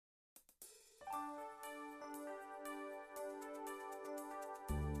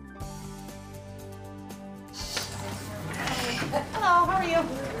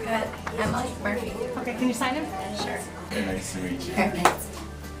you? Good. Emily Murphy. Okay, can you sign him? Sure. Very nice to meet you. Okay.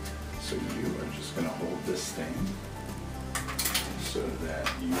 So you are just going to hold this thing so that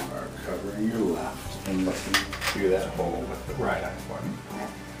you are covering your left and looking through that hole with the right eye for me.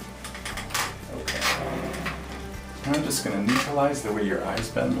 Okay. Now I'm just going to neutralize the way your eyes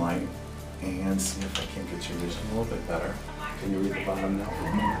bend light and see if I can get your vision a little bit better. Can you read the bottom now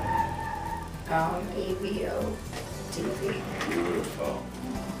for me? AVO-TV. Beautiful.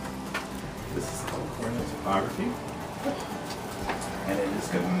 This is called corneal topography, and it is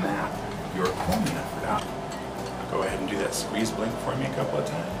going to map your cornea for now. Go ahead and do that squeeze blink for me a couple of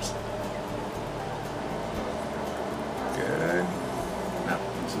times. Good. Now,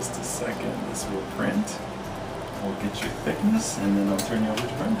 in just a second, this will print. We'll get your thickness, and then I'll turn you over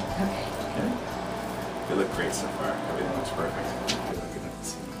to print. Okay. Okay. You look great so far. Everything looks perfect. Good looking at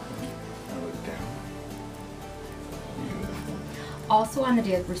this. Now look down. Beautiful. Also on the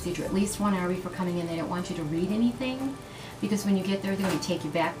day of the procedure, at least 1 hour before coming in, they don't want you to read anything, because when you get there, they're going to take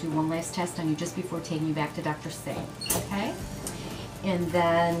you back, do one last test on you just before taking you back to Dr. Singh, okay? And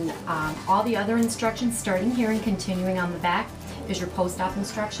then all the other instructions, starting here and continuing on the back, is your post-op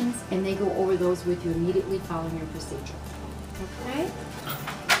instructions, and they go over those with you immediately following your procedure, okay?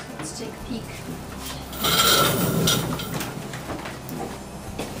 Let's take a peek.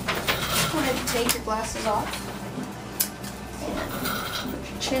 Go ahead and take your glasses off. Put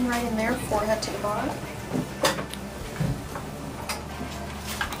your chin right in there, forehead to the bottom.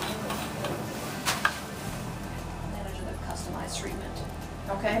 And then into the customized treatment.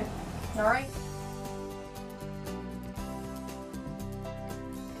 Okay? All right?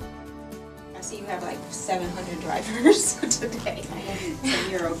 I see you have like 700 drivers today, so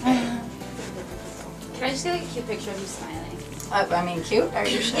you're okay. Can I just get like a cute picture of you smiling? I mean, cute? Are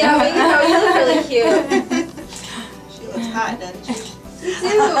you sure? Yeah, you look really cute. She looks hot, doesn't she? You do.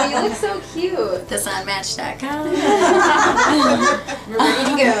 You look so cute. ThisOnMatch.com. We're ready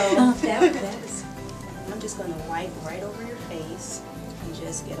to go. That is. I'm just going to wipe right over your face and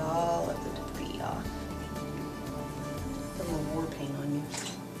just get all of the debris off. Put a little war paint on you.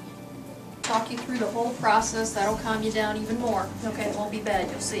 Talk you through the whole process. That'll calm you down even more. Okay, it won't be bad.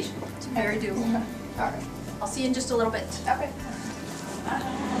 You'll see. It's very doable. All right. I'll see you in just a little bit. Okay.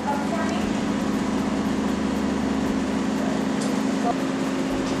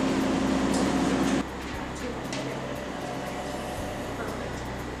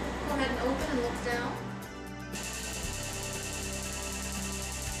 Go ahead and open and look down.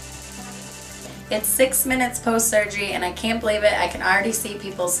 It's 6 minutes post-surgery, and I can't believe it. I can already see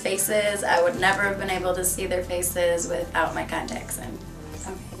people's faces. I would never have been able to see their faces without my contacts in.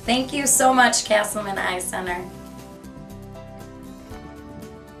 Okay. Thank you so much, Castleman Eye Center.